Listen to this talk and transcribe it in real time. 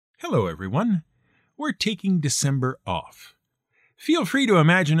Hello, everyone. We're taking December off. Feel free to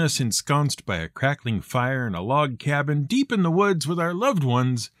imagine us ensconced by a crackling fire in a log cabin deep in the woods with our loved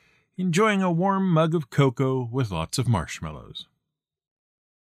ones, enjoying a warm mug of cocoa with lots of marshmallows.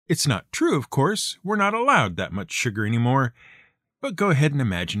 It's not true, of course. We're not allowed that much sugar anymore, but go ahead and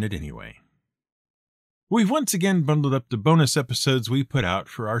imagine it anyway. We've once again bundled up the bonus episodes we put out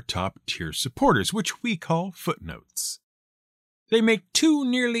for our top-tier supporters, which we call Footnotes. They make 2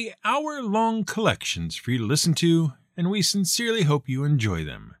 nearly hour-long collections for you to listen to, and we sincerely hope you enjoy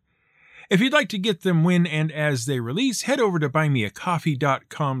them. If you'd like to get them when and as they release, head over to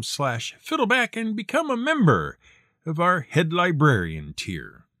buymeacoffee.com/fiddleback and become a member of our Head Librarian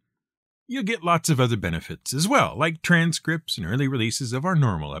tier. You'll get lots of other benefits as well, like transcripts and early releases of our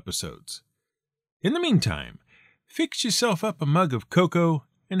normal episodes. In the meantime, fix yourself up a mug of cocoa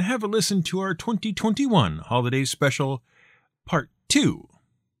and have a listen to our 2021 holiday special, Part 2,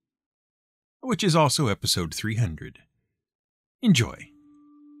 which is also episode 300. Enjoy.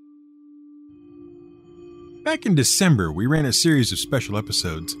 Back in December, we ran a series of special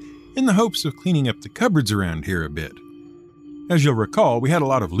episodes in the hopes of cleaning up the cupboards around here a bit. As you'll recall, we had a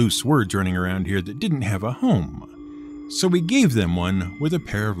lot of loose words running around here that didn't have a home, so we gave them one with a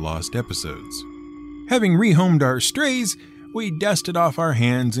pair of lost episodes. Having rehomed our strays, we dusted off our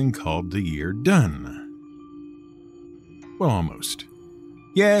hands and called the year done. Well, almost.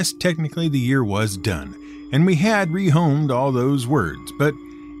 Yes, technically the year was done, and we had rehomed all those words, but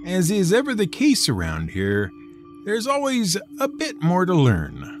as is ever the case around here, there's always a bit more to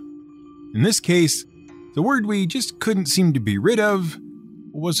learn. In this case, the word we just couldn't seem to be rid of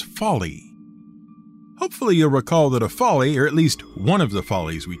was folly. Hopefully you'll recall that a folly, or at least one of the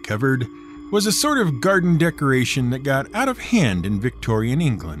follies we covered, was a sort of garden decoration that got out of hand in Victorian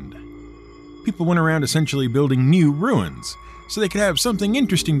England. People went around essentially building new ruins, so they could have something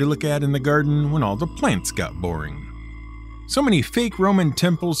interesting to look at in the garden when all the plants got boring. So many fake Roman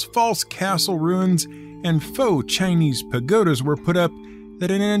temples, false castle ruins, and faux Chinese pagodas were put up that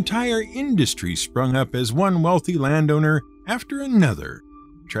an entire industry sprung up as one wealthy landowner after another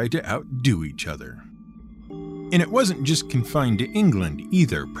tried to outdo each other. And it wasn't just confined to England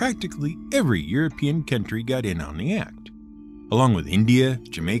either. Practically every European country got in on the act, along with India,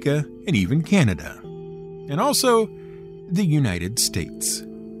 Jamaica, and even Canada. And also the United States.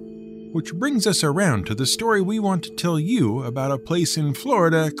 Which brings us around to the story we want to tell you about a place in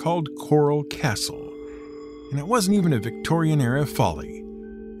Florida called Coral Castle. And it wasn't even a Victorian-era folly.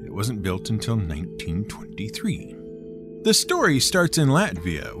 It wasn't built until 1923. The story starts in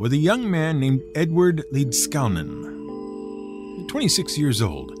Latvia with a young man named Edward Līdzkalnis. At 26 years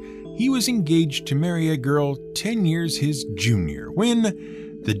old, he was engaged to marry a girl 10 years his junior when,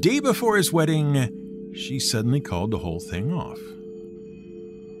 the day before his wedding, she suddenly called the whole thing off.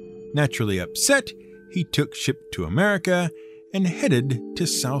 Naturally upset, he took ship to America and headed to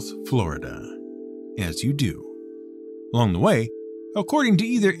South Florida, as you do. Along the way, according to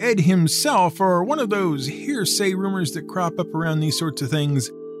either Ed himself or one of those hearsay rumors that crop up around these sorts of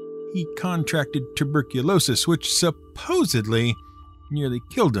things, he contracted tuberculosis, which supposedly nearly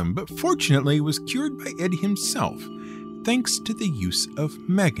killed him, but fortunately was cured by Ed himself, thanks to the use of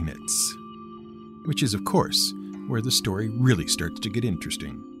magnets. Which is, of course, where the story really starts to get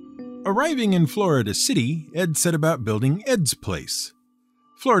interesting. Arriving in Florida City, Ed set about building Ed's place.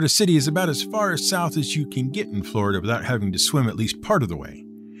 Florida City is about as far south as you can get in Florida without having to swim at least part of the way.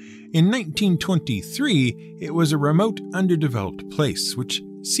 In 1923, it was a remote, underdeveloped place, which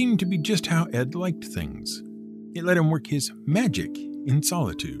seemed to be just how Ed liked things. It let him work his magic in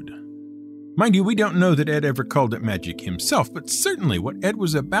solitude. Mind you, we don't know that Ed ever called it magic himself, but certainly what Ed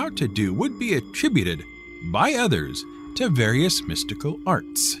was about to do would be attributed by others to various mystical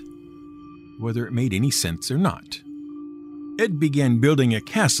arts, whether it made any sense or not. Ed began building a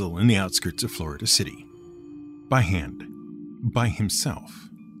castle in the outskirts of Florida City. By hand. By himself.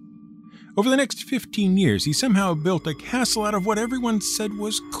 Over the next 15 years, he somehow built a castle out of what everyone said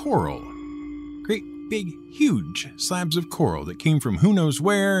was coral. Great, big, huge slabs of coral that came from who knows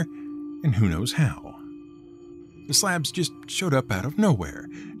where and who knows how. The slabs just showed up out of nowhere,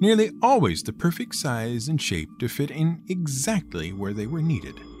 nearly always the perfect size and shape to fit in exactly where they were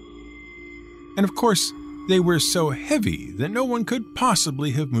needed. And of course, they were so heavy that no one could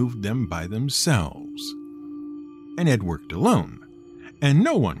possibly have moved them by themselves. And Ed worked alone, and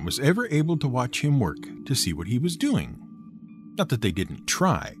no one was ever able to watch him work to see what he was doing. Not that they didn't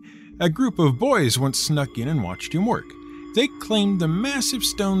try. A group of boys once snuck in and watched him work. They claimed the massive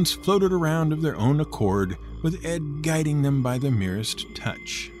stones floated around of their own accord, with Ed guiding them by the merest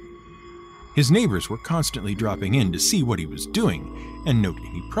touch. His neighbors were constantly dropping in to see what he was doing and note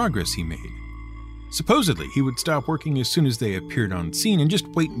any progress he made. Supposedly, he would stop working as soon as they appeared on scene and just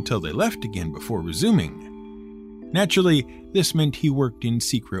wait until they left again before resuming. Naturally, this meant he worked in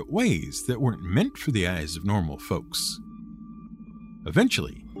secret ways that weren't meant for the eyes of normal folks.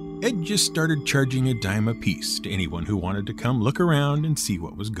 Eventually, Ed just started charging a dime apiece to anyone who wanted to come look around and see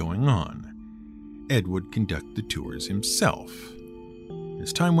what was going on. Ed would conduct the tours himself.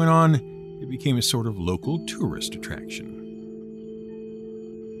 As time went on, it became a sort of local tourist attraction.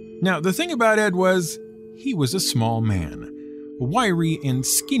 Now, the thing about Ed was, he was a small man. Wiry and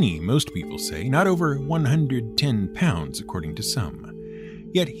skinny, most people say, not over 110 pounds according to some.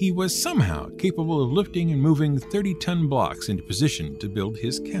 Yet he was somehow capable of lifting and moving 30-ton blocks into position to build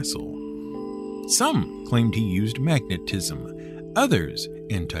his castle. Some claimed he used magnetism, others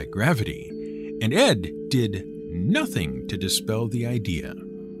anti-gravity, and Ed did nothing to dispel the idea.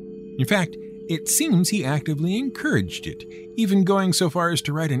 In fact, it seems he actively encouraged it, even going so far as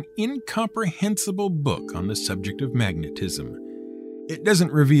to write an incomprehensible book on the subject of magnetism. It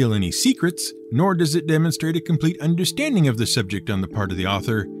doesn't reveal any secrets, nor does it demonstrate a complete understanding of the subject on the part of the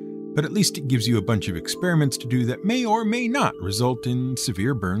author, but at least it gives you a bunch of experiments to do that may or may not result in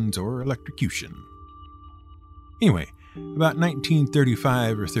severe burns or electrocution. Anyway, about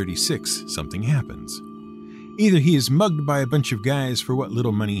 1935 or 36, something happens. Either he is mugged by a bunch of guys for what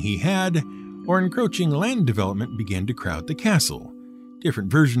little money he had, or encroaching land development began to crowd the castle.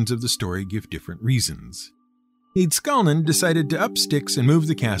 Different versions of the story give different reasons. Edskalnin decided to up sticks and move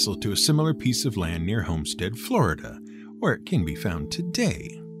the castle to a similar piece of land near Homestead, Florida, where it can be found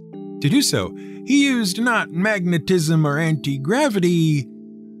today. To do so, he used not magnetism or anti-gravity,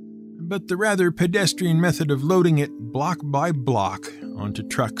 but the rather pedestrian method of loading it block by block onto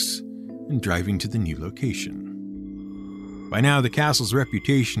trucks and driving to the new location. By now, the castle's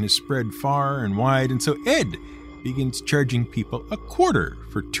reputation has spread far and wide, and so Ed begins charging people a quarter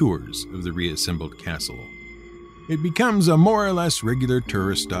for tours of the reassembled castle. It becomes a more or less regular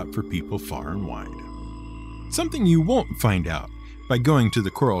tourist stop for people far and wide. Something you won't find out by going to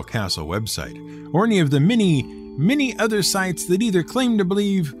the Coral Castle website, or any of the many other sites that either claim to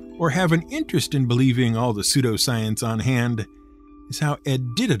believe or have an interest in believing all the pseudoscience on hand, is how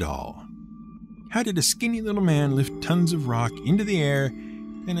Ed did it all. How did a skinny little man lift tons of rock into the air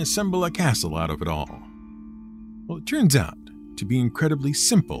and assemble a castle out of it all? Well, it turns out to be incredibly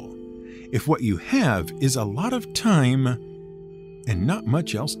simple if what you have is a lot of time and not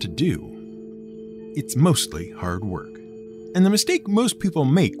much else to do. It's mostly hard work. And the mistake most people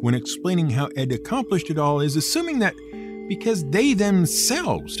make when explaining how Ed accomplished it all is assuming that because they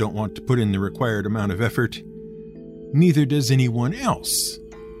themselves don't want to put in the required amount of effort, neither does anyone else.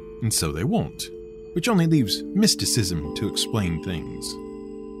 And so they won't, which only leaves mysticism to explain things.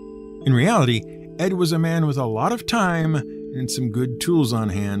 In reality, Ed was a man with a lot of time and some good tools on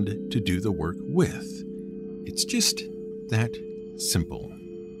hand to do the work with. It's just that simple.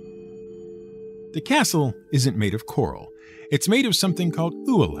 The castle isn't made of coral. It's made of something called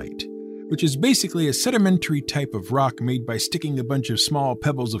oolite, which is basically a sedimentary type of rock made by sticking a bunch of small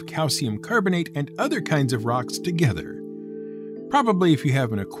pebbles of calcium carbonate and other kinds of rocks together. Probably if you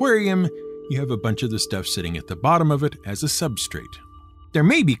have an aquarium, you have a bunch of the stuff sitting at the bottom of it as a substrate. There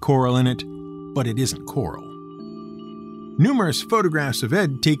may be coral in it, but it isn't coral. Numerous photographs of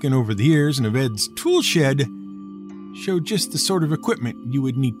Ed taken over the years and of Ed's tool shed show just the sort of equipment you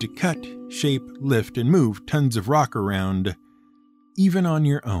would need to cut, shape, lift, and move tons of rock around, even on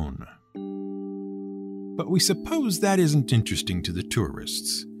your own. But we suppose that isn't interesting to the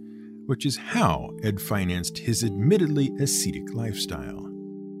tourists, which is how Ed financed his admittedly ascetic lifestyle.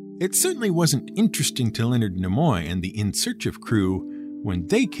 It certainly wasn't interesting to Leonard Nimoy and the In Search of crew when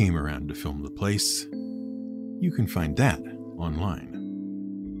they came around to film the place. You can find that online.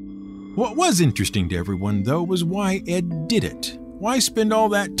 What was interesting to everyone, though, was why Ed did it. Why spend all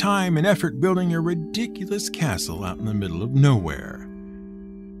that time and effort building a ridiculous castle out in the middle of nowhere?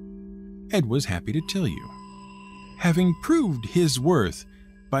 Ed was happy to tell you. Having proved his worth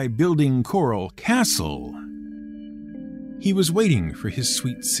by building Coral Castle, he was waiting for his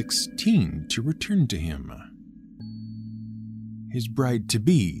sweet 16 to return to him. His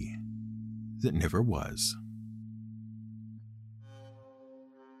bride-to-be that never was.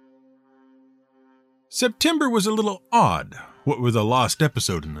 September was a little odd, what with a lost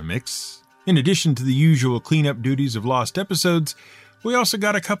episode in the mix. In addition to the usual cleanup duties of lost episodes, we also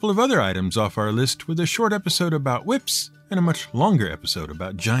got a couple of other items off our list with a short episode about whips and a much longer episode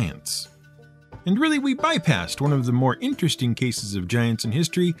about giants. And really, we bypassed one of the more interesting cases of giants in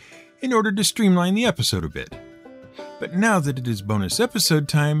history in order to streamline the episode a bit. But now that it is bonus episode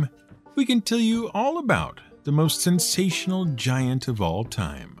time, we we can tell you all about the most sensational giant of all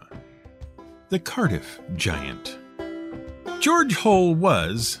time, the Cardiff Giant. George Hull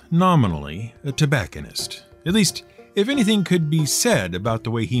was, nominally, a tobacconist. At least, if anything could be said about the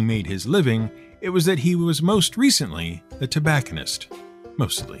way he made his living, it was that he was most recently a tobacconist.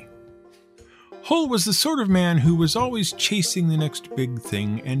 Mostly. Hull was the sort of man who was always chasing the next big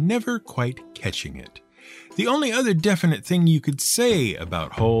thing and never quite catching it. The only other definite thing you could say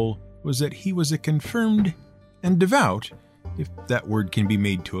about Hull was that he was a confirmed and devout, if that word can be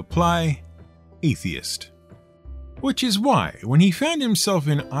made to apply, atheist. Which is why, when he found himself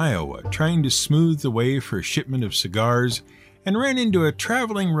in Iowa trying to smooth the way for a shipment of cigars and ran into a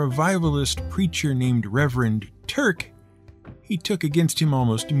traveling revivalist preacher named Reverend Turk, he took against him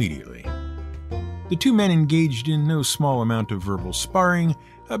almost immediately. The two men engaged in no small amount of verbal sparring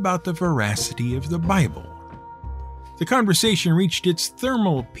about the veracity of the Bible. The conversation reached its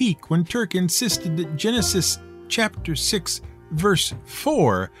thermal peak when Turk insisted that Genesis chapter 6, verse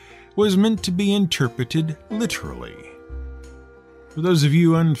 4 was meant to be interpreted literally. For those of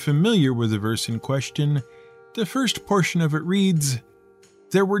you unfamiliar with the verse in question, the first portion of it reads,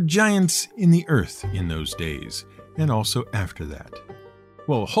 "There were giants in the earth in those days, and also after that."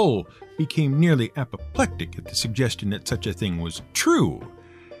 Well, Hull became nearly apoplectic at the suggestion that such a thing was true.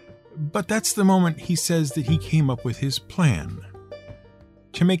 But that's the moment he says that he came up with his plan.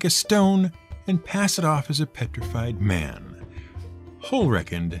 To make a stone and pass it off as a petrified man. Hull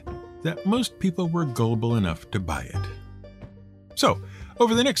reckoned that most people were gullible enough to buy it. So,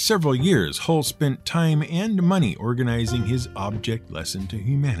 over the next several years, Hull spent time and money organizing his object lesson to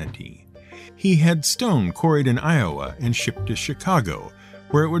humanity. He had stone quarried in Iowa and shipped to Chicago,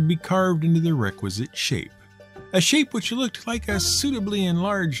 where it would be carved into the requisite shape. A shape which looked like a suitably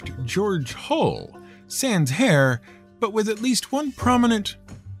enlarged George Hull, sans hair, but with at least one prominent,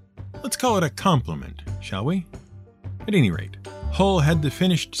 let's call it a compliment, shall we? At any rate, Hull had the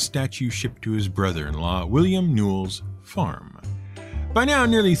finished statue shipped to his brother-in-law, William Newell's farm. By now,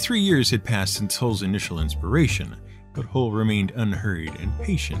 nearly 3 years had passed since Hull's initial inspiration, but Hull remained unhurried and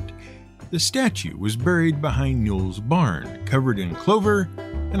patient. The statue was buried behind Newell's barn, covered in clover,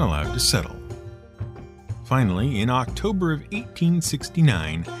 and allowed to settle. Finally, in October of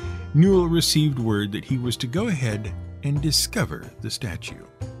 1869, Newell received word that he was to go ahead and discover the statue.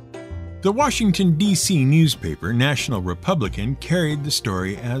 The Washington, D.C. newspaper, National Republican, carried the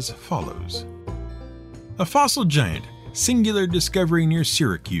story as follows. A fossil giant, singular discovery near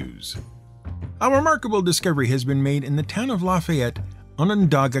Syracuse. A remarkable discovery has been made in the town of Lafayette,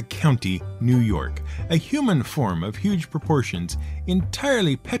 Onondaga County, New York. A human form of huge proportions,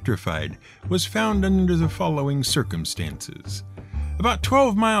 entirely petrified, was found under the following circumstances. About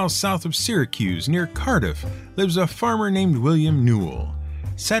 12 miles south of Syracuse, near Cardiff, lives a farmer named William Newell.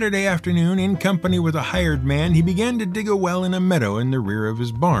 Saturday afternoon, in company with a hired man, he began to dig a well in a meadow in the rear of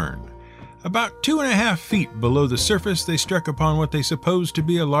his barn. About 2.5 feet below the surface, they struck upon what they supposed to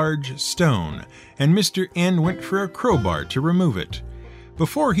be a large stone, and Mr. N went for a crowbar to remove it.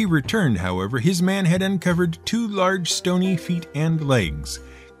 Before he returned, however, his man had uncovered 2 large stony feet and legs.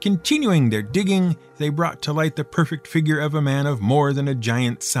 Continuing their digging, they brought to light the perfect figure of a man of more than a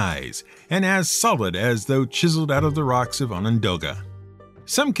giant's size, and as solid as though chiseled out of the rocks of Onondaga.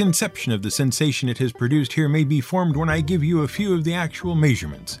 Some conception of the sensation it has produced here may be formed when I give you a few of the actual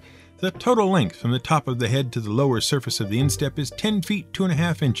measurements. The total length from the top of the head to the lower surface of the instep is 10 feet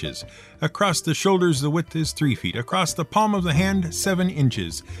 2.5 inches. Across the shoulders, the width is 3 feet. Across the palm of the hand, 7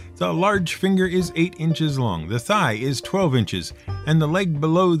 inches. The large finger is 8 inches long. The thigh is 12 inches, and the leg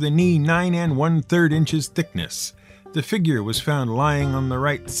below the knee 9 1/3 inches thickness. The figure was found lying on the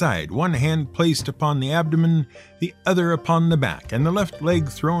right side, one hand placed upon the abdomen, the other upon the back, and the left leg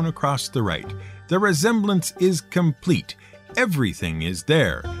thrown across the right. The resemblance is complete. Everything is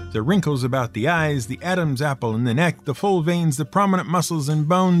there. The wrinkles about the eyes, the Adam's apple in the neck, the full veins, the prominent muscles and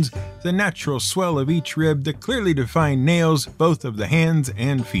bones, the natural swell of each rib, the clearly defined nails, both of the hands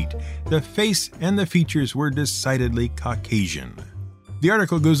and feet. The face and the features were decidedly Caucasian. The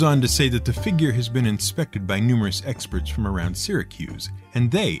article goes on to say that the figure has been inspected by numerous experts from around Syracuse,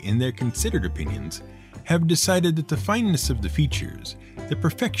 and they, in their considered opinions, have decided that the fineness of the features, the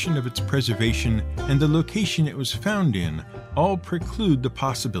perfection of its preservation, and the location it was found in all preclude the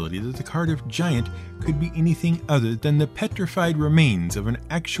possibility that the Cardiff Giant could be anything other than the petrified remains of an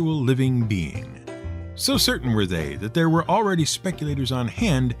actual living being. So certain were they that there were already speculators on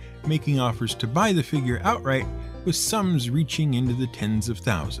hand making offers to buy the figure outright, with sums reaching into the tens of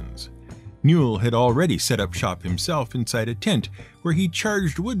thousands. Newell had already set up shop himself inside a tent where he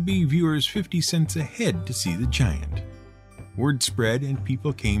charged would-be viewers 50 cents a head to see the giant. word spread and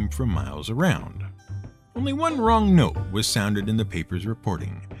people came from miles around. Only one wrong note was sounded in the paper's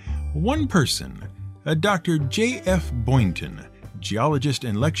reporting. One person, a Dr. J.F. Boynton, geologist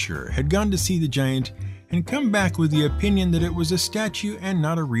and lecturer, had gone to see the giant and come back with the opinion that it was a statue and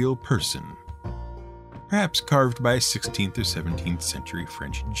not a real person, perhaps carved by a 16th or 17th century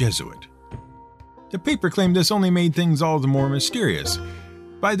French Jesuit. The paper claimed this only made things all the more mysterious.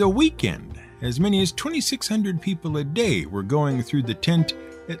 By the weekend, as many as 2,600 people a day were going through the tent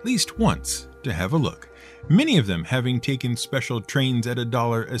at least once to have a look, many of them having taken special trains at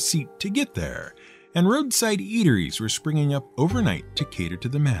 $1 a seat to get there, and roadside eateries were springing up overnight to cater to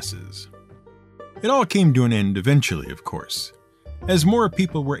the masses. It all came to an end eventually, of course. As more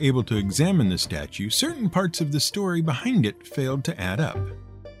people were able to examine the statue, certain parts of the story behind it failed to add up.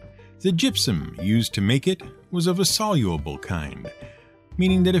 The gypsum used to make it was of a soluble kind,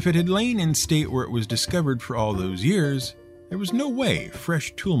 meaning that if it had lain in state where it was discovered for all those years, there was no way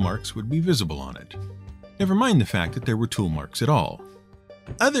fresh tool marks would be visible on it. Never mind the fact that there were tool marks at all.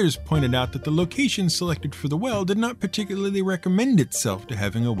 Others pointed out that the location selected for the well did not particularly recommend itself to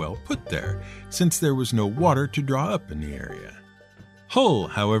having a well put there, since there was no water to draw up in the area. Hull,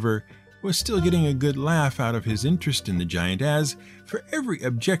 however, was still getting a good laugh out of his interest in the giant as, for every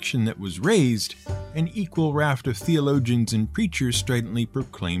objection that was raised, an equal raft of theologians and preachers stridently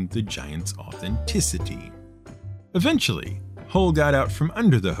proclaimed the giant's authenticity. Eventually, Hull got out from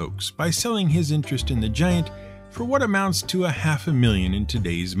under the hoax by selling his interest in the giant for what amounts to $500,000 in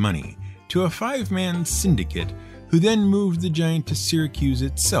today's money, to a 5-man syndicate who then moved the giant to Syracuse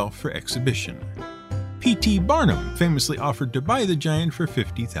itself for exhibition. P.T. Barnum famously offered to buy the giant for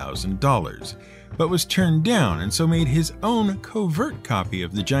 $50,000, but was turned down and so made his own covert copy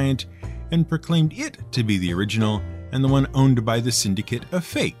of the giant and proclaimed it to be the original and the one owned by the syndicate a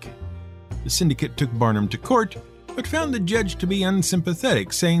fake. The syndicate took Barnum to court, but found the judge to be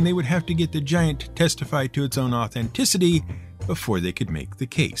unsympathetic, saying they would have to get the giant to testify to its own authenticity before they could make the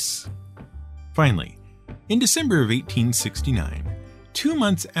case. Finally, in December of 1869, 2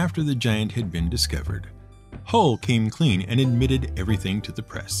 months after the giant had been discovered, Hull came clean and admitted everything to the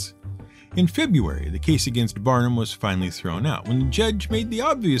press. In February, the case against Barnum was finally thrown out when the judge made the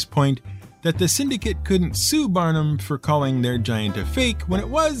obvious point that the syndicate couldn't sue Barnum for calling their giant a fake when it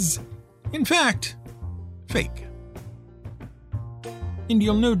was, in fact, fake. And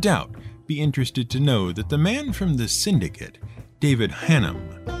you'll no doubt be interested to know that the man from the syndicate, David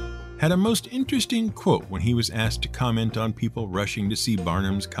Hannum, had a most interesting quote when he was asked to comment on people rushing to see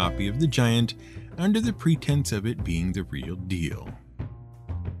Barnum's copy of the giant under the pretense of it being the real deal.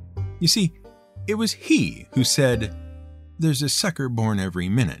 You see, it was he who said, "There's a sucker born every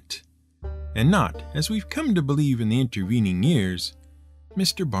minute," and not, as we've come to believe in the intervening years,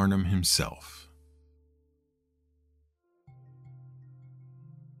 Mr. Barnum himself.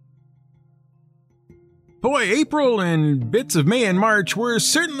 Boy, April and bits of May and March were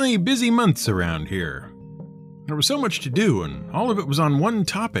certainly busy months around here. There was so much to do, and all of it was on one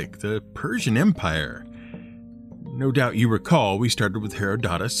topic, the Persian Empire. No doubt you recall we started with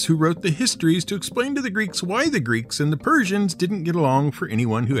Herodotus, who wrote the histories to explain to the Greeks why the Greeks and the Persians didn't get along for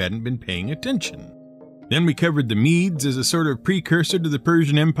anyone who hadn't been paying attention. Then we covered the Medes as a sort of precursor to the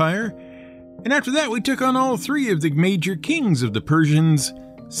Persian Empire, and after that we took on all 3 of the major kings of the Persians,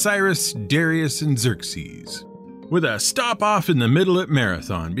 Cyrus, Darius, and Xerxes, with a stop off in the middle at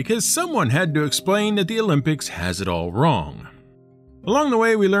Marathon because someone had to explain that the Olympics has it all wrong. Along the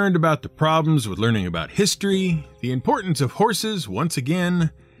way, we learned about the problems with learning about history, the importance of horses once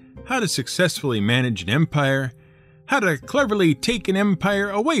again, how to successfully manage an empire, how to cleverly take an empire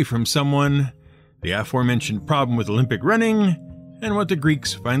away from someone, the aforementioned problem with Olympic running, and what the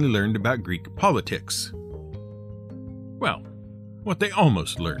Greeks finally learned about Greek politics. Well, what they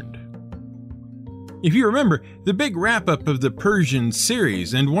almost learned. If you remember, the big wrap-up of the Persian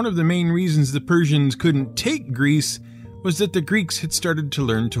series, and one of the main reasons the Persians couldn't take Greece, was that the Greeks had started to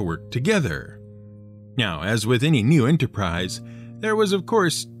learn to work together. Now, as with any new enterprise, there was of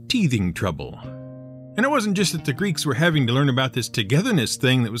course teething trouble. And it wasn't just that the Greeks were having to learn about this togetherness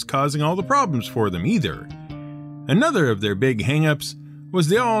thing that was causing all the problems for them either. Another of their big hang-ups was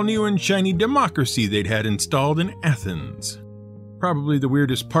the all-new and shiny democracy they'd had installed in Athens. Probably the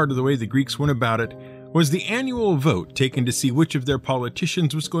weirdest part of the way the Greeks went about it was the annual vote taken to see which of their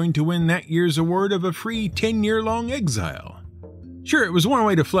politicians was going to win that year's award of a free 10-year-long exile. Sure, it was one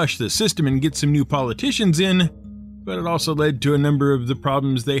way to flush the system and get some new politicians in, but it also led to a number of the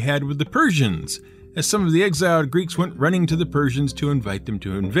problems they had with the Persians, as some of the exiled Greeks went running to the Persians to invite them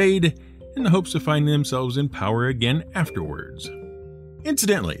to invade, in the hopes of finding themselves in power again afterwards.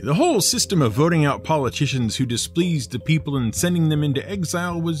 Incidentally, the whole system of voting out politicians who displeased the people and sending them into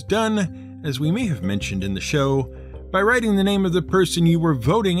exile was done, as we may have mentioned in the show, by writing the name of the person you were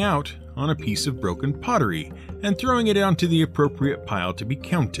voting out on a piece of broken pottery and throwing it onto the appropriate pile to be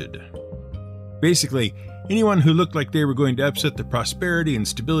counted. Basically, anyone who looked like they were going to upset the prosperity and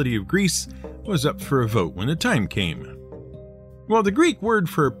stability of Greece was up for a vote when the time came. Well, the Greek word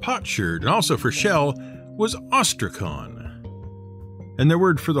for potsherd and also for shell was ostrakon. And the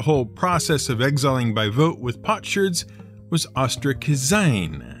word for the whole process of exiling by vote with potsherds was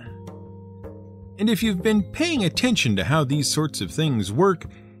ostrakizein. And if you've been paying attention to how these sorts of things work,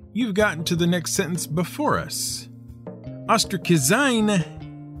 you've gotten to the next sentence before us.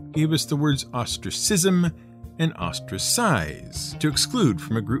 Ostrakizein gave us the words ostracism and ostracize, to exclude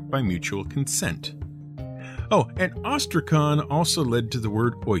from a group by mutual consent. Oh, and ostrakon also led to the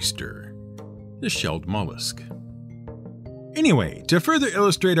word oyster, the shelled mollusk. Anyway, to further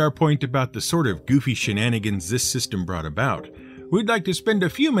illustrate our point about the sort of goofy shenanigans this system brought about, we'd like to spend a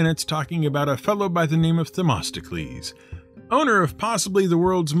few minutes talking about a fellow by the name of Themistocles, owner of possibly the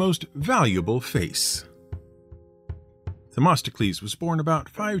world's most valuable face. Themistocles was born about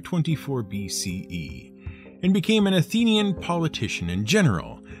 524 BCE and became an Athenian politician and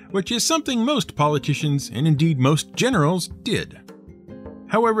general, which is something most politicians, and indeed most generals, did.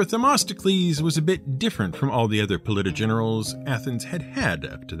 However, Themistocles was a bit different from all the other politi-generals Athens had had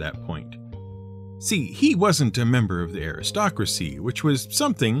up to that point. See, he wasn't a member of the aristocracy, which was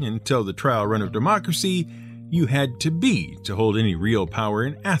something, until the trial run of democracy, you had to be to hold any real power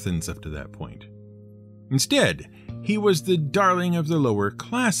in Athens up to that point. Instead, he was the darling of the lower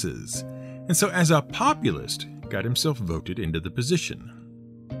classes, and so as a populist, got himself voted into the position.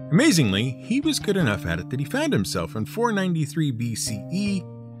 Amazingly, he was good enough at it that he found himself in 493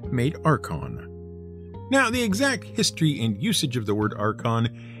 BCE made archon. Now, the exact history and usage of the word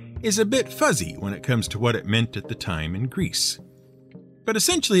archon is a bit fuzzy when it comes to what it meant at the time in Greece. But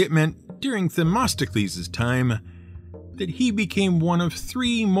essentially it meant, during Themistocles' time, that he became one of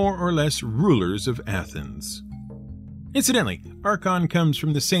 3 more or less rulers of Athens. Incidentally, archon comes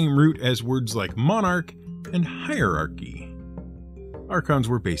from the same root as words like monarch and hierarchy. Archons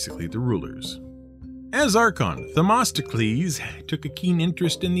were basically the rulers. As archon, Themistocles took a keen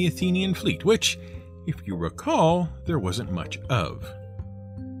interest in the Athenian fleet, which, if you recall, there wasn't much of.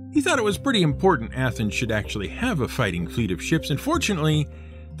 He thought it was pretty important Athens should actually have a fighting fleet of ships, and fortunately,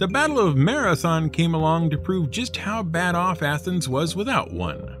 the Battle of Marathon came along to prove just how bad off Athens was without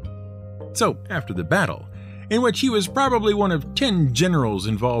one. So, after the battle, in which he was probably one of 10 generals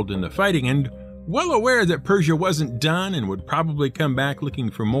involved in the fighting, and well aware that Persia wasn't done and would probably come back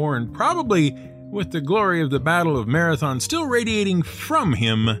looking for more, and probably with the glory of the Battle of Marathon still radiating from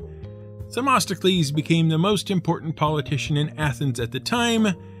him, Themistocles became the most important politician in Athens at the time,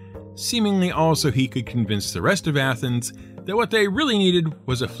 seemingly also he could convince the rest of Athens that what they really needed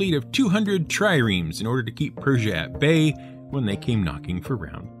was a fleet of 200 triremes in order to keep Persia at bay when they came knocking for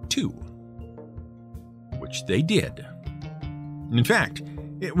round 2. Which they did. In fact,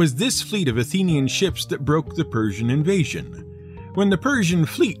 it was this fleet of Athenian ships that broke the Persian invasion. When the Persian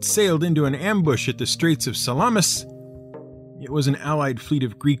fleet sailed into an ambush at the Straits of Salamis, it was an allied fleet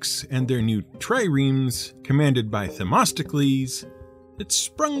of Greeks and their new triremes, commanded by Themistocles, that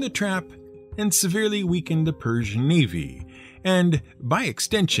sprung the trap and severely weakened the Persian navy, and, by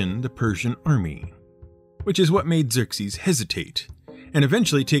extension, the Persian army, which is what made Xerxes hesitate, and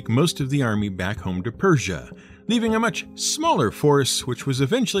eventually take most of the army back home to Persia, leaving a much smaller force which was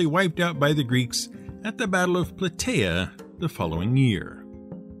eventually wiped out by the Greeks at the Battle of Plataea the following year.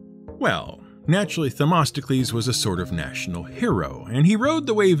 Well, naturally Themistocles was a sort of national hero, and he rode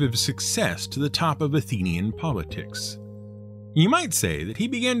the wave of success to the top of Athenian politics. You might say that he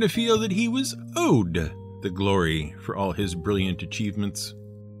began to feel that he was owed the glory for all his brilliant achievements,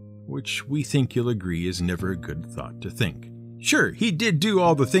 which we think you'll agree is never a good thought to think. Sure, he did do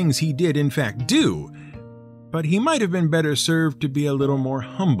all the things he did in fact do, but he might have been better served to be a little more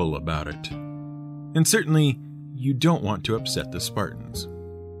humble about it. And certainly, you don't want to upset the Spartans.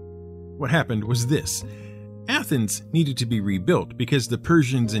 What happened was this. Athens needed to be rebuilt because the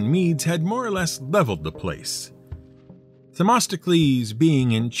Persians and Medes had more or less leveled the place. Themistocles,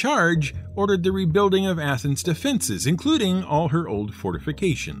 being in charge, ordered the rebuilding of Athens' defenses, including all her old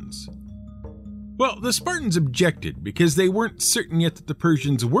fortifications. Well, the Spartans objected because they weren't certain yet that the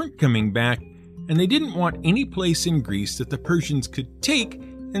Persians weren't coming back, and they didn't want any place in Greece that the Persians could take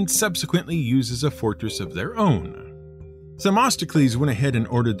and subsequently use as a fortress of their own. Themistocles went ahead and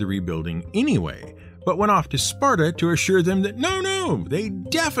ordered the rebuilding anyway, but went off to Sparta to assure them that no, they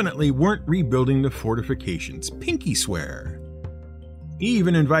definitely weren't rebuilding the fortifications, pinky swear. He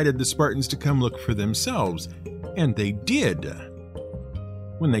even invited the Spartans to come look for themselves, and they did.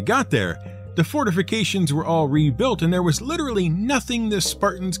 When they got there, the fortifications were all rebuilt, and there was literally nothing the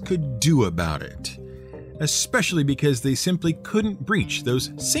Spartans could do about it, especially because they simply couldn't breach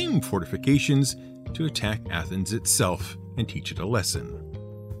those same fortifications to attack Athens itself and teach it a lesson.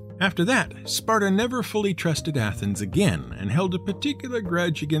 After that, Sparta never fully trusted Athens again and held a particular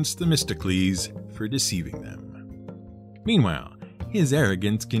grudge against Themistocles for deceiving them. Meanwhile, his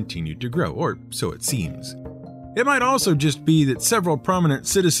arrogance continued to grow, or so it seems. It might also just be that several prominent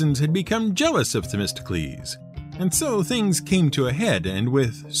citizens had become jealous of Themistocles, and so things came to a head, and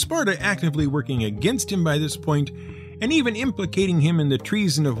with Sparta actively working against him by this point, and even implicating him in the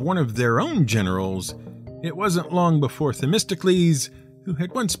treason of one of their own generals, it wasn't long before Themistocles, who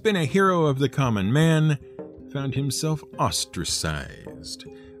had once been a hero of the common man, found himself ostracized,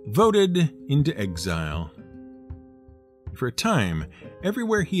 voted into exile. For a time,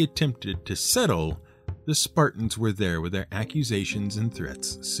 everywhere he attempted to settle, the Spartans were there with their accusations and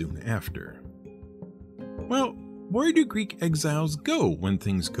threats soon after. Well, where do Greek exiles go when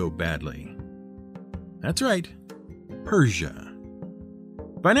things go badly? That's right, Persia.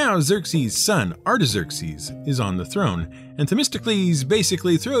 By now, Xerxes' son, Artaxerxes, is on the throne, and Themistocles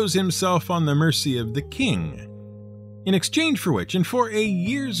basically throws himself on the mercy of the king. In exchange for which, and for a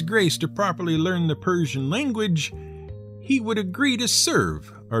year's grace to properly learn the Persian language, he would agree to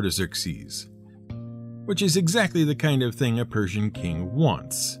serve Artaxerxes, which is exactly the kind of thing a Persian king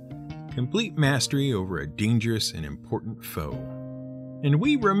wants: complete mastery over a dangerous and important foe. And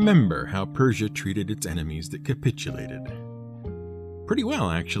we remember how Persia treated its enemies that capitulated. Pretty well,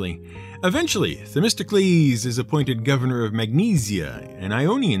 actually. Eventually, Themistocles is appointed governor of Magnesia, an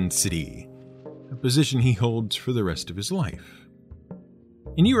Ionian city, a position he holds for the rest of his life.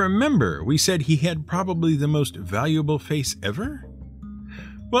 And you remember, we said he had probably the most valuable face ever?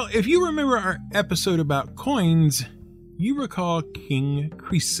 Well, if you remember our episode about coins, you recall King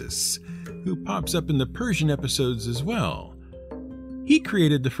Croesus, who pops up in the Persian episodes as well. He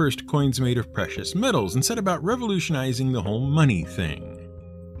created the first coins made of precious metals and set about revolutionizing the whole money thing.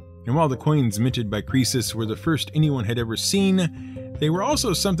 And while the coins minted by Croesus were the first anyone had ever seen, they were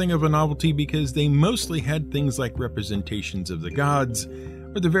also something of a novelty because they mostly had things like representations of the gods,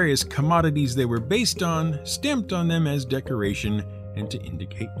 or the various commodities they were based on, stamped on them as decoration and to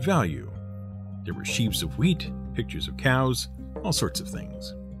indicate value. There were sheaves of wheat, pictures of cows, all sorts of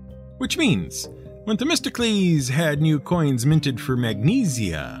things. Which means, when Themistocles had new coins minted for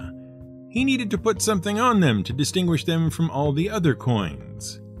Magnesia, he needed to put something on them to distinguish them from all the other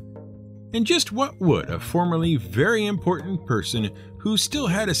coins. And just what would a formerly very important person who still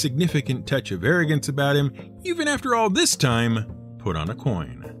had a significant touch of arrogance about him, even after all this time, put on a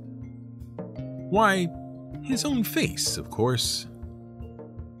coin? Why, his own face, of course.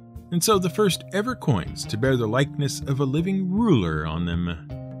 And so the first ever coins to bear the likeness of a living ruler on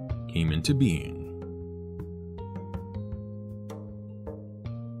them came into being.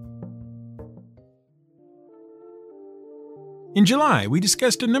 In July, we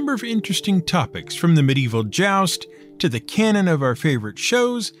discussed a number of interesting topics, from the medieval joust, to the canon of our favorite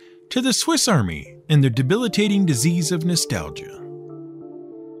shows, to the Swiss Army and their debilitating disease of nostalgia.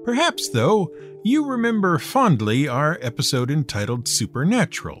 Perhaps, though, you remember fondly our episode entitled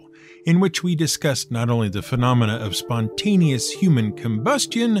Supernatural, in which we discussed not only the phenomena of spontaneous human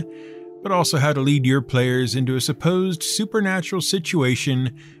combustion, but also how to lead your players into a supposed supernatural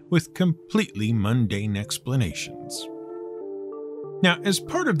situation with completely mundane explanations. Now, as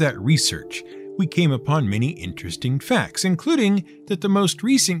part of that research, we came upon many interesting facts, including that the most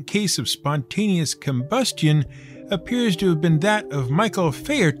recent case of spontaneous combustion appears to have been that of Michael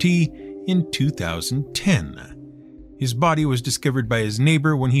Faherty in 2010. His body was discovered by his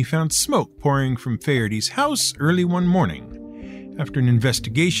neighbor when he found smoke pouring from Faherty's house early one morning. After an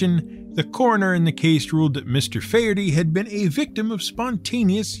investigation, the coroner in the case ruled that Mr. Faherty had been a victim of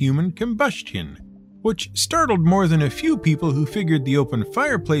spontaneous human combustion, which startled more than a few people who figured the open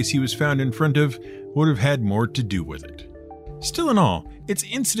fireplace he was found in front of would have had more to do with it. Still in all, it's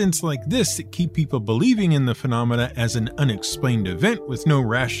incidents like this that keep people believing in the phenomena as an unexplained event with no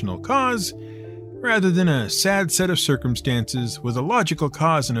rational cause, rather than a sad set of circumstances with a logical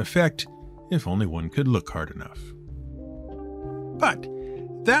cause and effect, if only one could look hard enough. But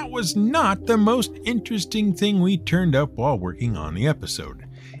that was not the most interesting thing we turned up while working on the episode.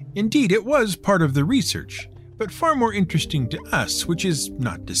 Indeed, it was part of the research, but far more interesting to us, which is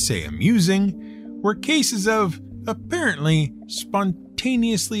not to say amusing, were cases of, apparently,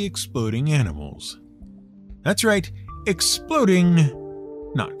 spontaneously exploding animals. That's right, exploding,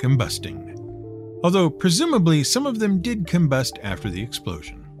 not combusting. although presumably some of them did combust after the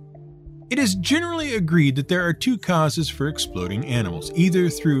explosion. It is generally agreed that there are two causes for exploding animals, either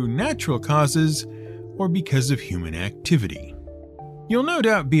through natural causes or because of human activity. You'll no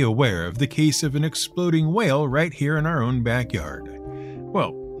doubt be aware of the case of an exploding whale right here in our own backyard.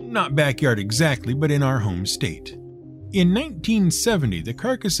 Well, not backyard exactly, but in our home state. In 1970, the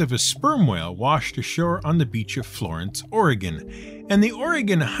carcass of a sperm whale washed ashore on the beach of Florence, Oregon, and the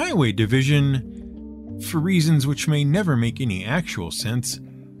Oregon Highway Division, for reasons which may never make any actual sense,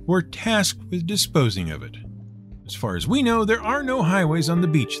 were tasked with disposing of it. As far as we know, there are no highways on the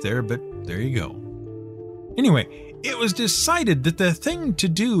beach there, but there you go. Anyway, it was decided that the thing to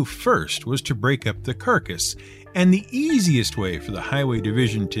do first was to break up the carcass, and the easiest way for the Highway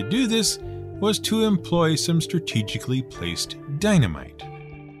Division to do this was to employ some strategically placed dynamite.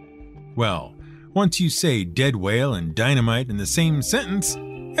 Well, once you say dead whale and dynamite in the same sentence,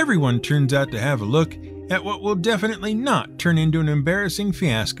 everyone turns out to have a look at what will definitely not turn into an embarrassing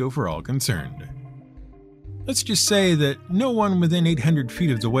fiasco for all concerned. Let's just say that no one within 800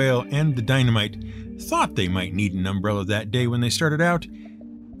 feet of the whale and the dynamite thought they might need an umbrella that day when they started out,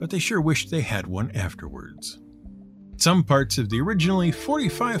 but they sure wished they had one afterwards. Some parts of the originally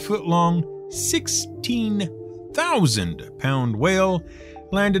 45-foot-long, 16,000-pound whale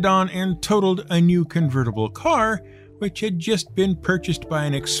landed on and totaled a new convertible car, which had just been purchased by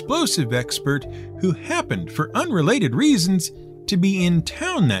an explosive expert who happened, for unrelated reasons, to be in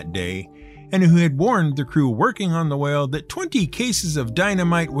town that day, and who had warned the crew working on the whale that 20 cases of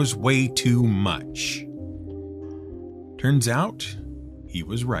dynamite was way too much. Turns out, he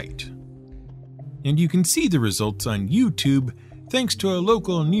was right. And you can see the results on YouTube thanks to a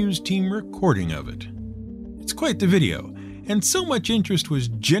local news team recording of it. It's quite the video, and so much interest was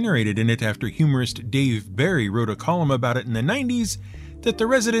generated in it after humorist Dave Barry wrote a column about it in the 90s that the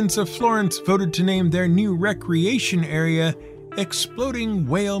residents of Florence voted to name their new recreation area Exploding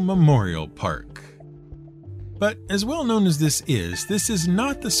Whale Memorial Park. But as well known as this is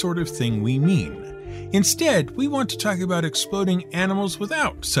not the sort of thing we mean. Instead, we want to talk about exploding animals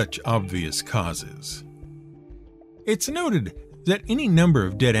without such obvious causes. It's noted that any number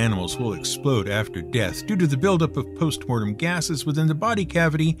of dead animals will explode after death due to the buildup of post-mortem gases within the body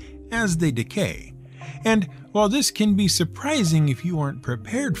cavity as they decay. And while this can be surprising if you aren't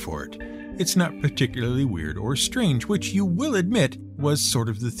prepared for it, it's not particularly weird or strange, which you will admit was sort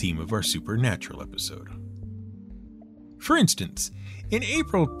of the theme of our supernatural episode. For instance, in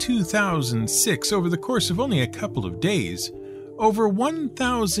April 2006, over the course of only a couple of days, over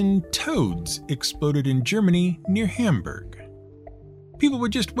 1,000 toads exploded in Germany near Hamburg. People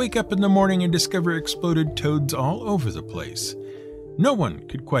would just wake up in the morning and discover exploded toads all over the place. No one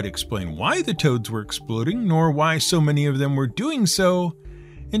could quite explain why the toads were exploding, nor why so many of them were doing so,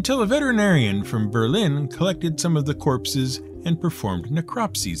 until a veterinarian from Berlin collected some of the corpses and performed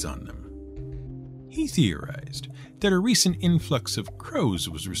necropsies on them. He theorized that a recent influx of crows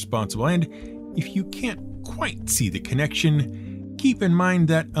was responsible, and if you can't quite see the connection, keep in mind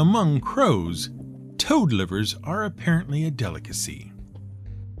that among crows, toad livers are apparently a delicacy.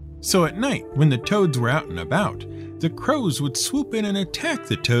 So at night, when the toads were out and about, the crows would swoop in and attack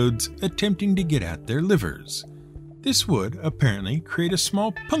the toads, attempting to get at their livers. This would, apparently, create a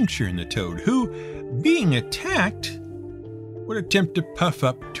small puncture in the toad, who, being attacked, would attempt to puff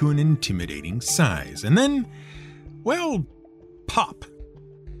up to an intimidating size, and then, well, pop.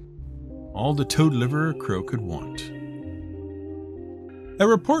 All the toad liver a crow could want. A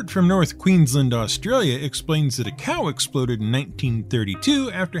report from North Queensland, Australia explains that a cow exploded in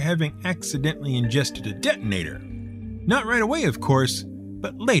 1932 after having accidentally ingested a detonator. Not right away, of course,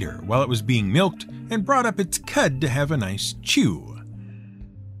 but later while it was being milked and brought up its cud to have a nice chew.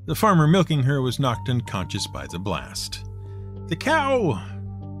 The farmer milking her was knocked unconscious by the blast. The cow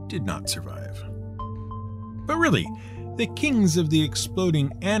did not survive. But really, the kings of the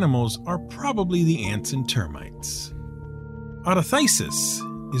exploding animals are probably the ants and termites. Autothysis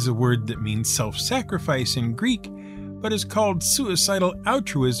is a word that means self-sacrifice in Greek, but is called suicidal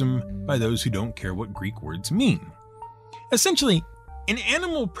altruism by those who don't care what Greek words mean. Essentially, an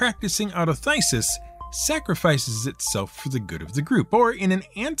animal practicing autothysis sacrifices itself for the good of the group, or in an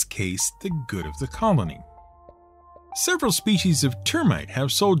ant's case, the good of the colony. Several species of termite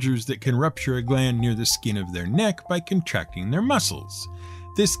have soldiers that can rupture a gland near the skin of their neck by contracting their muscles.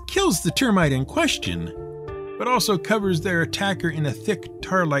 This kills the termite in question, but also covers their attacker in a thick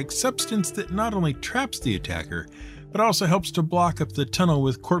tar-like substance that not only traps the attacker, but also helps to block up the tunnel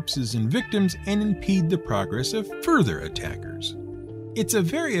with corpses and victims and impede the progress of further attackers. It's a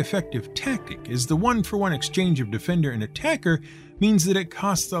very effective tactic, as the one-for-one exchange of defender and attacker means that it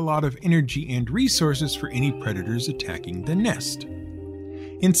costs a lot of energy and resources for any predators attacking the nest.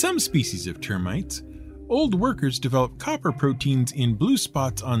 In some species of termites, old workers develop copper proteins in blue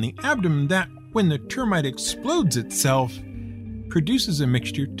spots on the abdomen that, when the termite explodes itself, produces a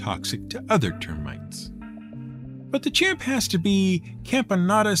mixture toxic to other termites. But the champ has to be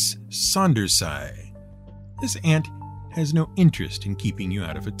Camponotus saundersi. This ant has no interest in keeping you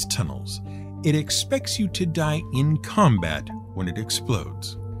out of its tunnels. It expects you to die in combat when it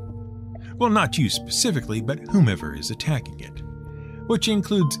explodes. Well, not you specifically, but whomever is attacking it, which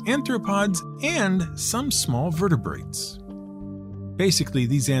includes arthropods and some small vertebrates. Basically,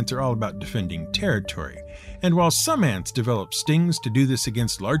 these ants are all about defending territory, and while some ants develop stings to do this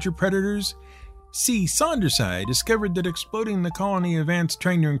against larger predators, C. saundersi discovered that exploding the colony of ants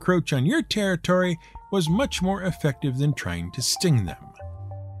trying to encroach on your territory was much more effective than trying to sting them.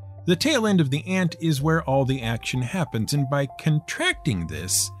 The tail end of the ant is where all the action happens, and by contracting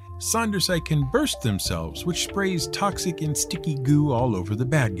this, saundersi can burst themselves, which sprays toxic and sticky goo all over the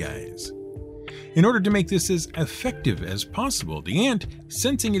bad guys. In order to make this as effective as possible, the ant,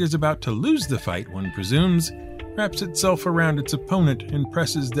 sensing it is about to lose the fight, one presumes, wraps itself around its opponent and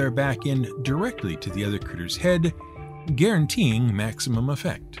presses their back end directly to the other critter's head, guaranteeing maximum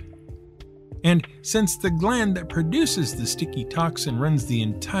effect. And since the gland that produces the sticky toxin runs the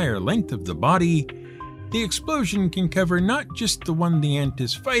entire length of the body, the explosion can cover not just the one the ant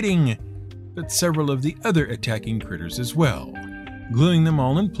is fighting, but several of the other attacking critters as well, gluing them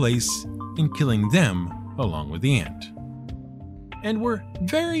all in place and killing them along with the ant. And we're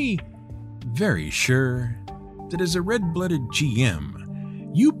very, very sure that as a red-blooded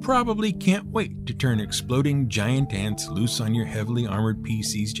GM, you probably can't wait to turn exploding giant ants loose on your heavily armored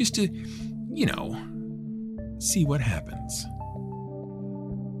PCs just to, see what happens.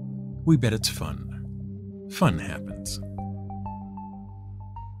 We bet it's fun. Fun happens.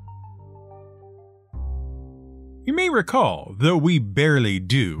 You may recall, though we barely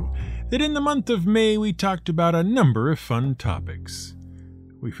do, that in the month of May we talked about a number of fun topics.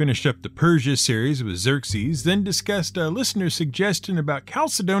 We finished up the Persia series with Xerxes, then discussed a listener suggestion about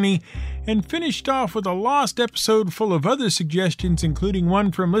Chalcedony, and finished off with a lost episode full of other suggestions, including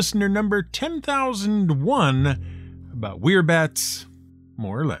one from listener number 10,001 about werebats,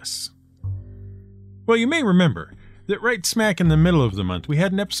 more or less. Well, you may remember that right smack in the middle of the month we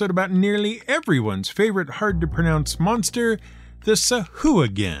had an episode about nearly everyone's favorite hard-to-pronounce monster, the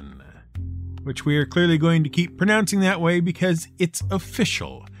Sahuagin, which we are clearly going to keep pronouncing that way because it's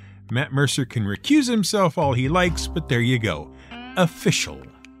official. Matt Mercer can recuse himself all he likes, but there you go. Official.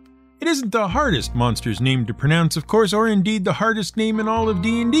 It isn't the hardest monster's name to pronounce, of course, or indeed the hardest name in all of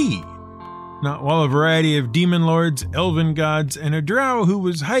D&D. Not while a variety of demon lords, elven gods, and a drow who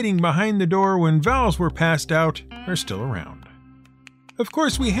was hiding behind the door when vows were passed out are still around. Of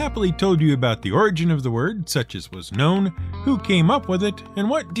course, we happily told you about the origin of the word, such as was known, who came up with it, and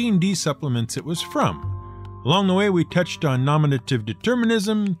what D&D supplements it was from. Along the way, we touched on nominative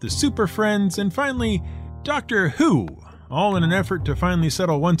determinism, the Super Friends, and finally, Doctor Who, all in an effort to finally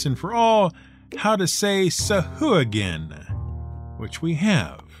settle once and for all how to say Sahuagin, which we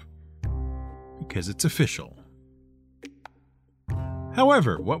have, because it's official.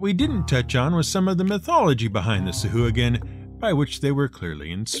 However, what we didn't touch on was some of the mythology behind the Sahuagin, by which they were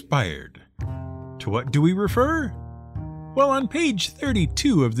clearly inspired. To what do we refer? Well, on page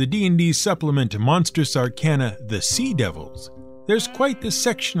 32 of the D&D supplement Monstrous Arcana, The Sea Devils, there's quite the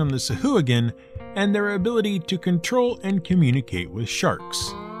section on the Sahuagin and their ability to control and communicate with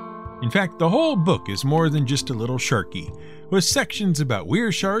sharks. In fact, the whole book is more than just a little sharky, with sections about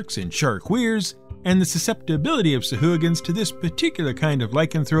weir sharks and shark weirs, and the susceptibility of Sahuagins to this particular kind of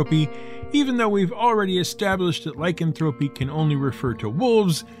lycanthropy, even though we've already established that lycanthropy can only refer to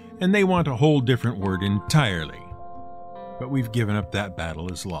wolves, and they want a whole different word entirely. But we've given up that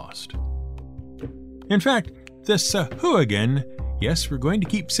battle as lost. In fact, the Sahuagin, yes, we're going to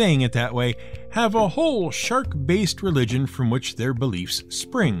keep saying it that way, have a whole shark-based religion from which their beliefs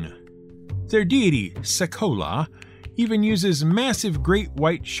spring. Their deity, Sakola, even uses massive great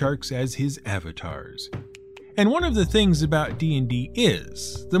white sharks as his avatars. And one of the things about D&D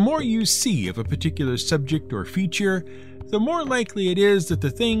is, the more you see of a particular subject or feature, the more likely it is that the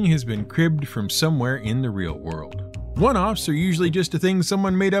thing has been cribbed from somewhere in the real world. One-offs are usually just a thing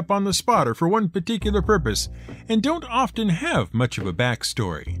someone made up on the spot or for one particular purpose, and don't often have much of a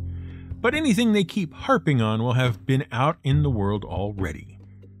backstory. But anything they keep harping on will have been out in the world already.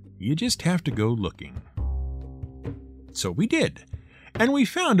 You just have to go looking. So we did, and we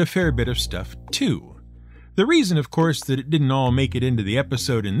found a fair bit of stuff too. The reason, of course, that it didn't all make it into the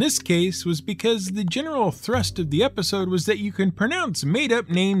episode in this case was because the general thrust of the episode was that you can pronounce made-up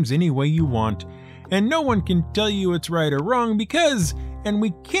names any way you want, and no one can tell you it's right or wrong because, and we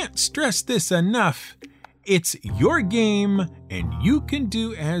can't stress this enough, it's your game and you can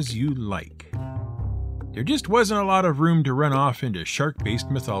do as you like. There just wasn't a lot of room to run off into shark-based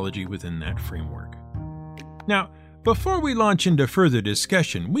mythology within that framework. Now, before we launch into further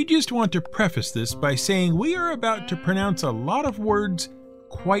discussion, we just want to preface this by saying we are about to pronounce a lot of words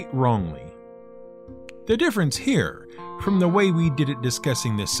quite wrongly. The difference here, from the way we did it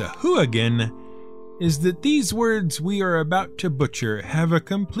discussing the Sahuagin, is that these words we are about to butcher have a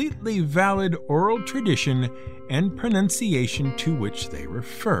completely valid oral tradition and pronunciation to which they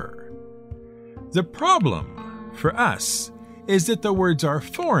refer. The problem, for us, is that the words are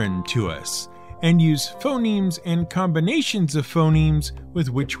foreign to us, and use phonemes and combinations of phonemes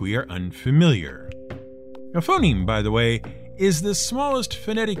with which we are unfamiliar. A phoneme, by the way, is the smallest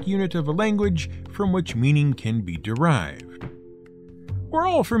phonetic unit of a language from which meaning can be derived. We're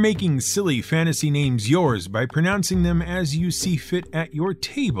all for making silly fantasy names yours by pronouncing them as you see fit at your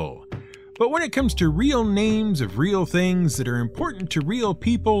table, but when it comes to real names of real things that are important to real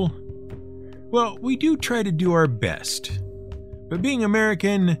people, well, we do try to do our best. But being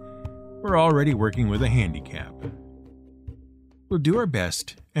American, we're already working with a handicap. We'll do our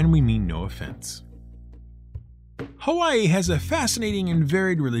best, and we mean no offense. Hawaii has a fascinating and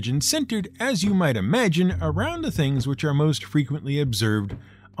varied religion centered, as you might imagine, around the things which are most frequently observed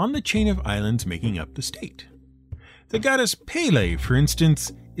on the chain of islands making up the state. The goddess Pele, for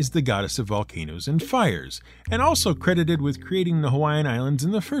instance, is the goddess of volcanoes and fires, and also credited with creating the Hawaiian Islands in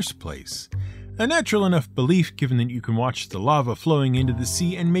the first place. A natural enough belief given that you can watch the lava flowing into the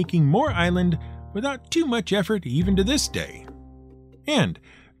sea and making more island without too much effort even to this day. And,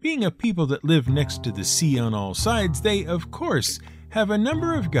 being a people that live next to the sea on all sides, they, of course, have a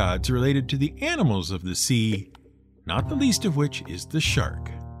number of gods related to the animals of the sea, not the least of which is the shark.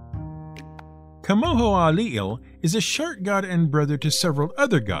 Kamoho'ali'il is a shark god and brother to several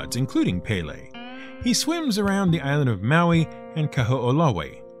other gods, including Pele. He swims around the island of Maui and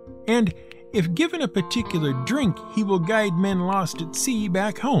Kaho'olawe, and if given a particular drink, he will guide men lost at sea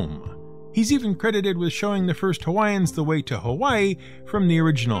back home. He's even credited with showing the first Hawaiians the way to Hawaii from the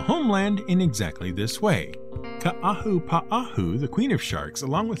original homeland in exactly this way. Ka'ahupa'ahu, the queen of sharks,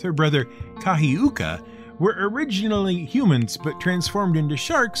 along with her brother Kahiuka, were originally humans but transformed into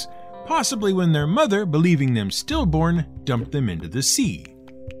sharks, possibly when their mother, believing them stillborn, dumped them into the sea.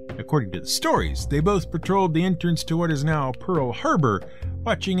 According to the stories, they both patrolled the entrance to what is now Pearl Harbor,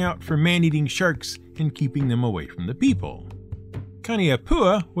 watching out for man-eating sharks and keeping them away from the people.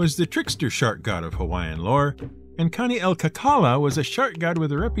 Kaniapua was the trickster shark god of Hawaiian lore, and Kani'elkakala was a shark god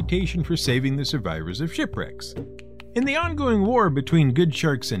with a reputation for saving the survivors of shipwrecks. In the ongoing war between good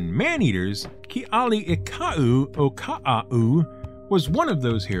sharks and man-eaters, Ki'ali'ika'u o Ka'a'u was one of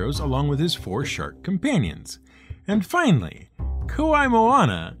those heroes along with his 4 shark companions. And finally, Kuai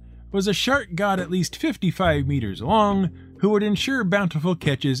Moana was a shark god at least 55 meters long who would ensure bountiful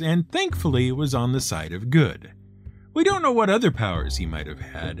catches and thankfully was on the side of good. We don't know what other powers he might have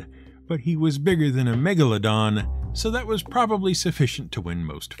had, but he was bigger than a megalodon, so that was probably sufficient to win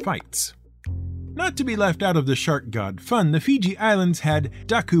most fights. Not to be left out of the shark god fun, the Fiji Islands had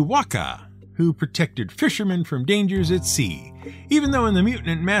Dakuwaka, who protected fishermen from dangers at sea, even though in the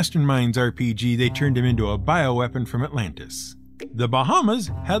Mutant Masterminds RPG they turned him into a bioweapon from Atlantis. The Bahamas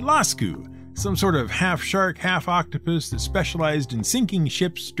had Lasku, some sort of half-shark, half-octopus that specialized in sinking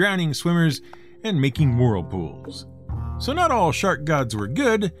ships, drowning swimmers, and making whirlpools. So not all shark gods were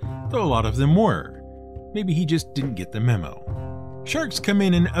good, though a lot of them were. Maybe he just didn't get the memo. Sharks come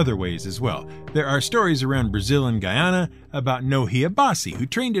in other ways as well. There are stories around Brazil and Guyana about Nohiabasi, who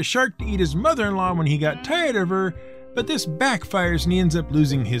trained a shark to eat his mother-in-law when he got tired of her, but this backfires and he ends up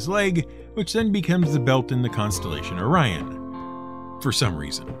losing his leg, which then becomes the belt in the constellation Orion. For some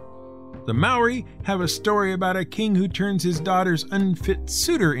reason. The Maori have a story about a king who turns his daughter's unfit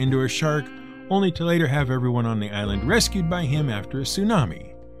suitor into a shark, only to later have everyone on the island rescued by him after a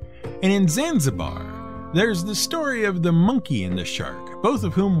tsunami. And in Zanzibar, there's the story of the monkey and the shark, both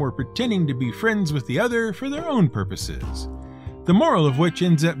of whom were pretending to be friends with the other for their own purposes. The moral of which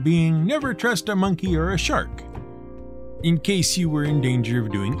ends up being never trust a monkey or a shark, in case you were in danger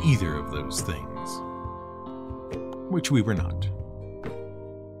of doing either of those things. Which we were not.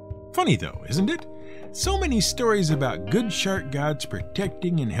 Funny though, isn't it? So many stories about good shark gods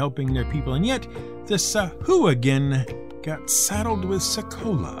protecting and helping their people, and yet the Sahuagin got saddled with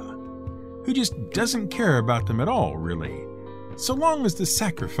Sakola, who just doesn't care about them at all, really, so long as the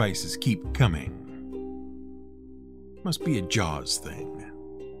sacrifices keep coming. Must be a Jaws thing.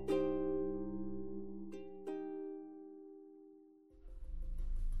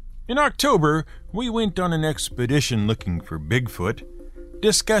 In October, we went on an expedition looking for Bigfoot,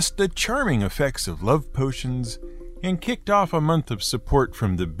 discussed the charming effects of love potions, and kicked off a month of support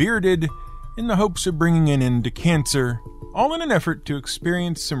from the bearded in the hopes of bringing an end to cancer, all in an effort to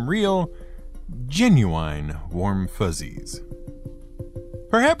experience some real, genuine warm fuzzies.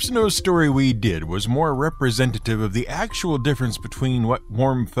 Perhaps no story we did was more representative of the actual difference between what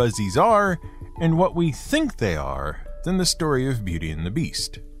warm fuzzies are and what we think they are than the story of Beauty and the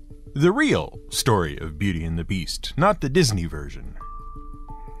Beast. The real story of Beauty and the Beast, not the Disney version.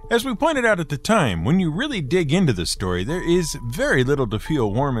 As we pointed out at the time, when you really dig into the story, there is very little to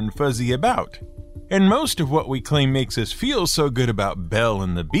feel warm and fuzzy about. And most of what we claim makes us feel so good about Belle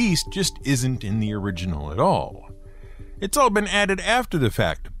and the Beast just isn't in the original at all. It's all been added after the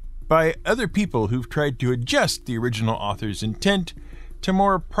fact by other people who've tried to adjust the original author's intent to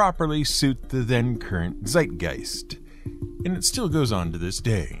more properly suit the then current zeitgeist. And it still goes on to this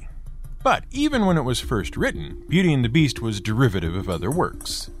day. But even when it was first written, Beauty and the Beast was derivative of other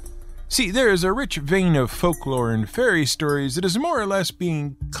works. See, there is a rich vein of folklore and fairy stories that is more or less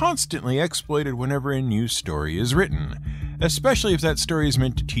being constantly exploited whenever a new story is written, especially if that story is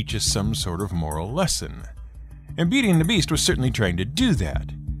meant to teach us some sort of moral lesson. And Beauty and the Beast was certainly trying to do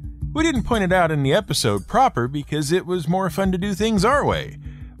that. We didn't point it out in the episode proper because it was more fun to do things our way,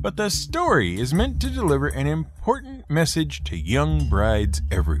 but the story is meant to deliver an important message to young brides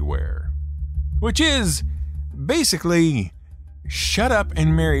everywhere. Which is, basically, shut up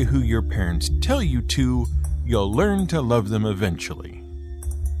and marry who your parents tell you to, you'll learn to love them eventually.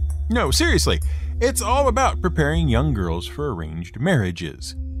 No, seriously, it's all about preparing young girls for arranged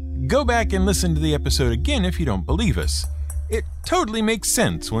marriages. Go back and listen to the episode again if you don't believe us. It totally makes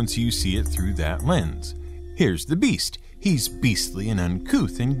sense once you see it through that lens. Here's the Beast. He's beastly and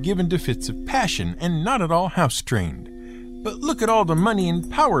uncouth and given to fits of passion and not at all house-trained. But look at all the money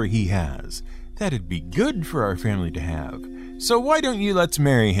and power he has. That'd be good for our family to have. So why don't you let's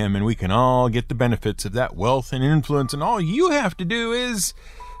marry him and we can all get the benefits of that wealth and influence, and all you have to do is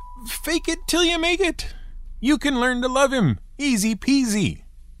fake it till you make it. You can learn to love him. Easy peasy.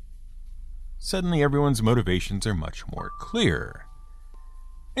 Suddenly everyone's motivations are much more clear.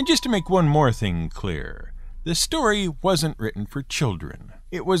 And just to make one more thing clear, the story wasn't written for children.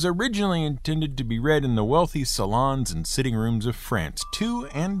 It was originally intended to be read in the wealthy salons and sitting rooms of France to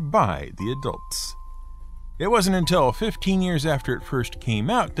and by the adults. It wasn't until 15 years after it first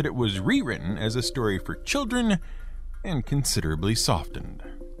came out that it was rewritten as a story for children and considerably softened.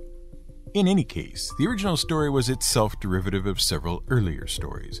 In any case, the original story was itself derivative of several earlier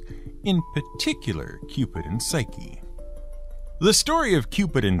stories, in particular Cupid and Psyche. The story of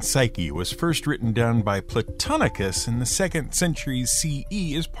Cupid and Psyche was first written down by Platonicus in the 2nd century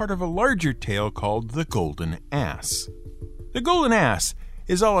CE as part of a larger tale called The Golden Ass. The Golden Ass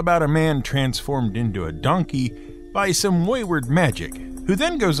is all about a man transformed into a donkey by some wayward magic, who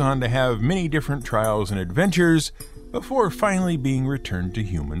then goes on to have many different trials and adventures before finally being returned to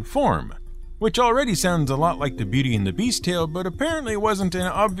human form, which already sounds a lot like the Beauty and the Beast tale, but apparently wasn't an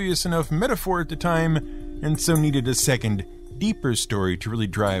obvious enough metaphor at the time, and so needed a second, deeper story to really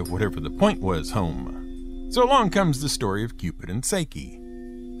drive whatever the point was home. So along comes the story of Cupid and Psyche.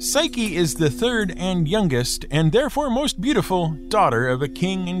 Psyche is the third and youngest, and therefore most beautiful, daughter of a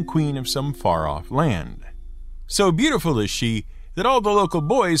king and queen of some far-off land. So beautiful is she that all the local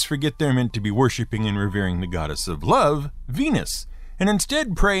boys forget they're meant to be worshipping and revering the goddess of love, Venus, and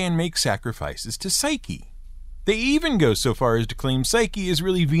instead pray and make sacrifices to Psyche. They even go so far as to claim Psyche is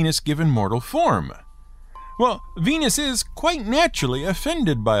really Venus given mortal form. Well, Venus is quite naturally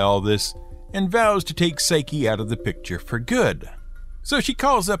offended by all this and vows to take Psyche out of the picture for good. So she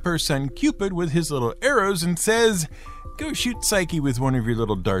calls up her son Cupid with his little arrows and says, "Go shoot Psyche with one of your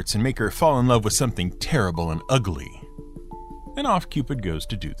little darts and make her fall in love with something terrible and ugly." And off Cupid goes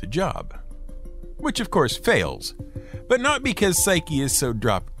to do the job. Which of course fails, but not because Psyche is so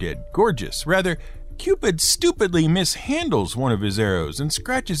drop-dead gorgeous. Rather, Cupid stupidly mishandles one of his arrows and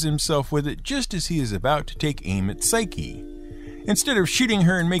scratches himself with it just as he is about to take aim at Psyche. Instead of shooting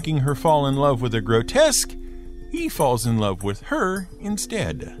her and making her fall in love with a grotesque, he falls in love with her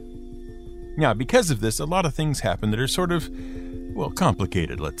instead. Now, because of this, a lot of things happen that are sort of, well,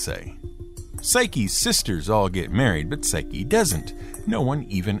 complicated, let's say. Psyche's sisters all get married, but Psyche doesn't. No one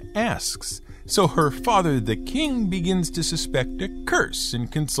even asks. So her father, the king, begins to suspect a curse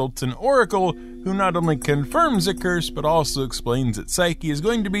and consults an oracle who not only confirms a curse, but also explains that Psyche is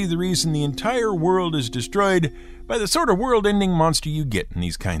going to be the reason the entire world is destroyed by the sort of world-ending monster you get in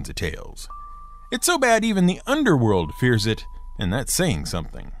these kinds of tales. It's so bad even the underworld fears it, and that's saying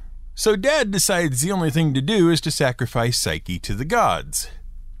something. So Dad decides the only thing to do is to sacrifice Psyche to the gods.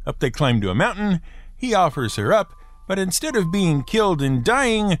 Up they climb to a mountain, he offers her up, but instead of being killed and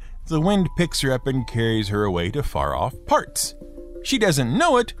dying, the wind picks her up and carries her away to far-off parts. She doesn't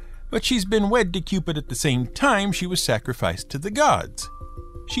know it, but she's been wed to Cupid at the same time she was sacrificed to the gods.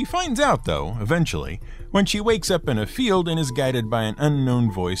 She finds out, though, eventually, when she wakes up in a field and is guided by an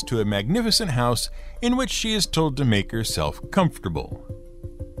unknown voice to a magnificent house in which she is told to make herself comfortable.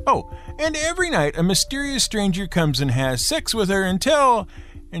 Oh, and every night a mysterious stranger comes and has sex with her until,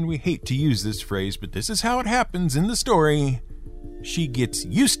 and we hate to use this phrase, but this is how it happens in the story, she gets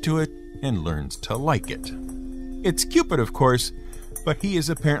used to it and learns to like it. It's Cupid, of course, but he is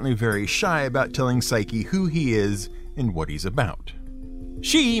apparently very shy about telling Psyche who he is and what he's about.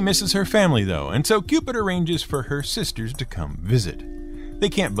 She misses her family, though, and so Cupid arranges for her sisters to come visit. They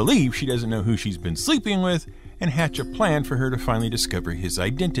can't believe she doesn't know who she's been sleeping with and hatch a plan for her to finally discover his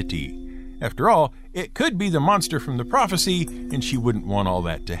identity. After all, it could be the monster from the prophecy, and she wouldn't want all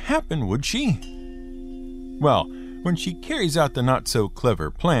that to happen, would she? Well, when she carries out the not-so-clever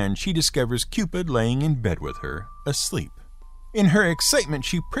plan, she discovers Cupid laying in bed with her, asleep. In her excitement,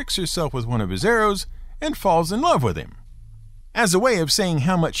 she pricks herself with one of his arrows and falls in love with him. As a way of saying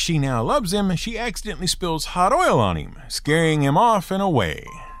how much she now loves him, she accidentally spills hot oil on him, scaring him off and away.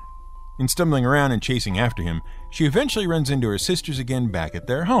 In stumbling around and chasing after him, she eventually runs into her sisters again back at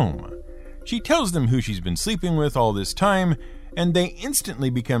their home. She tells them who she's been sleeping with all this time, and they instantly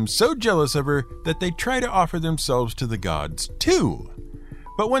become so jealous of her that they try to offer themselves to the gods too.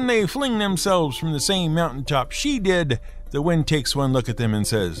 But when they fling themselves from the same mountaintop she did, the wind takes one look at them and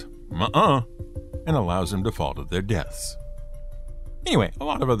says, "Uh-uh," and allows them to fall to their deaths. Anyway, a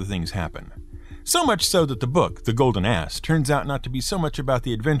lot of other things happen. So much so that the book, The Golden Ass, turns out not to be so much about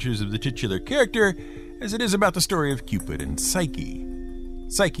the adventures of the titular character as it is about the story of Cupid and Psyche.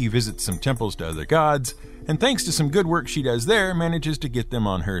 Psyche visits some temples to other gods, and thanks to some good work she does there, manages to get them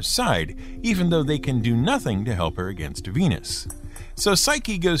on her side, even though they can do nothing to help her against Venus. So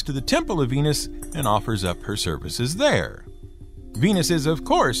Psyche goes to the temple of Venus and offers up her services there. Venus is, of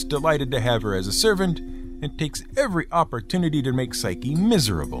course, delighted to have her as a servant, and takes every opportunity to make Psyche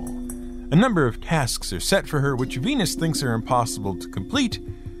miserable. A number of tasks are set for her which Venus thinks are impossible to complete,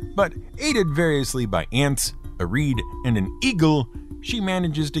 but aided variously by ants, a reed, and an eagle, she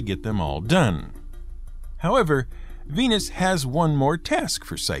manages to get them all done. However, Venus has one more task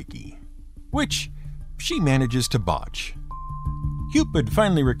for Psyche, which she manages to botch. Cupid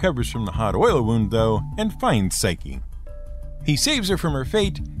finally recovers from the hot oil wound, though, and finds Psyche. He saves her from her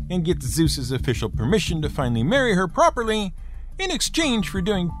fate and gets Zeus's official permission to finally marry her properly in exchange for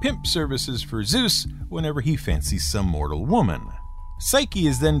doing pimp services for Zeus whenever he fancies some mortal woman. Psyche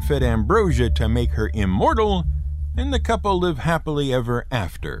is then fed ambrosia to make her immortal, and the couple live happily ever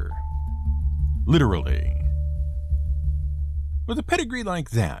after. Literally. With a pedigree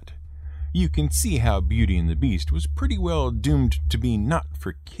like that, you can see how Beauty and the Beast was pretty well doomed to be not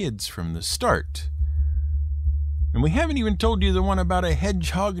for kids from the start. And we haven't even told you the one about a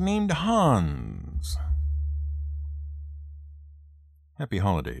hedgehog named Hans. Happy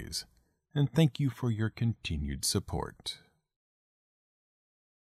holidays, and thank you for your continued support.